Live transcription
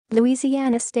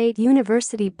Louisiana State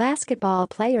University basketball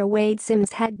player Wayde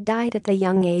Sims had died at the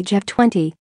young age of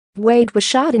 20. Wayde was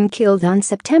shot and killed on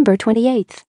September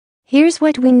 28. Here's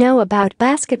what we know about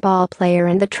basketball player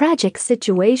and the tragic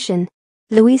situation.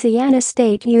 Louisiana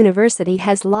State University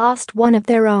has lost one of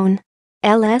their own.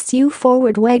 LSU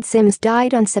forward Wayde Sims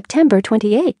died on September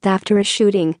 28 after a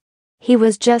shooting. He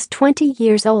was just 20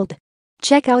 years old.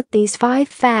 Check out these 5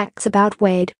 facts about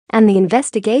Wayde and the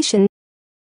investigation.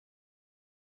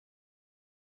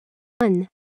 1.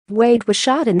 Wayde was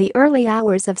shot in the early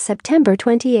hours of September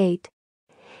 28.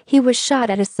 He was shot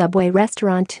at a Subway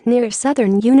restaurant near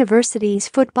Southern University's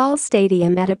football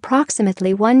stadium at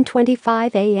approximately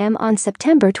 1:25 a.m. on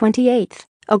September 28,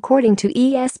 according to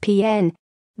ESPN.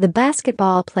 The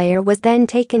basketball player was then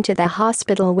taken to the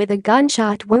hospital with a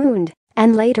gunshot wound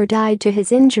and later died to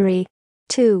his injury.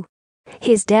 2.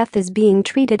 His death is being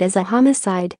treated as a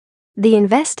homicide. The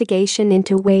investigation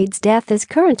into Wayde's death is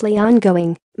currently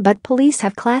ongoing, but police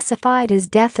have classified his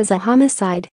death as a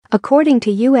homicide, according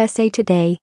to USA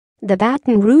Today. The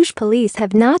Baton Rouge police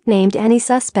have not named any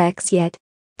suspects yet.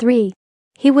 3.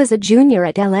 He was a junior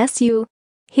at LSU.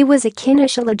 He was a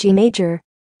kinesiology major.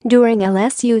 During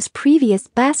LSU's previous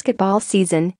basketball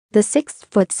season, the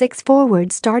 6'6"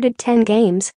 forward started 10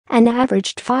 games and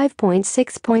averaged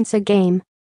 5.6 points a game.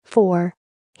 4.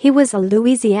 He was a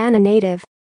Louisiana native.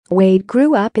 Wayde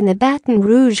grew up in the Baton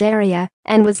Rouge area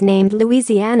and was named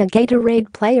Louisiana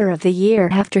Gatorade Player of the Year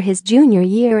after his junior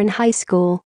year in high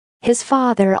school. His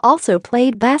father also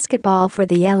played basketball for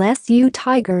the LSU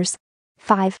Tigers.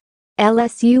 5.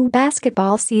 LSU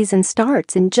basketball season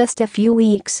starts in just a few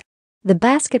weeks. The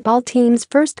basketball team's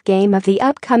first game of the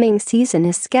upcoming season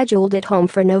is scheduled at home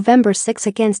for November 6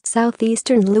 against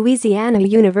Southeastern Louisiana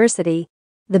University.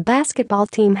 The basketball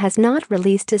team has not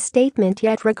released a statement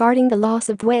yet regarding the loss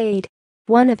of Wayde.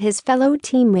 One of his fellow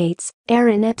teammates,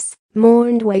 Aaron Epps,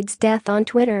 mourned Wayde's death on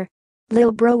Twitter.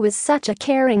 "Lil bro was such a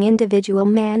caring individual,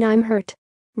 man, I'm hurt.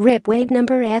 Rip Wayde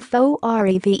number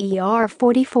FOREVER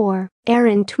 44,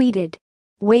 Aaron tweeted.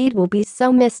 "Wayde will be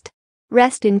so missed.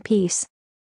 Rest in peace."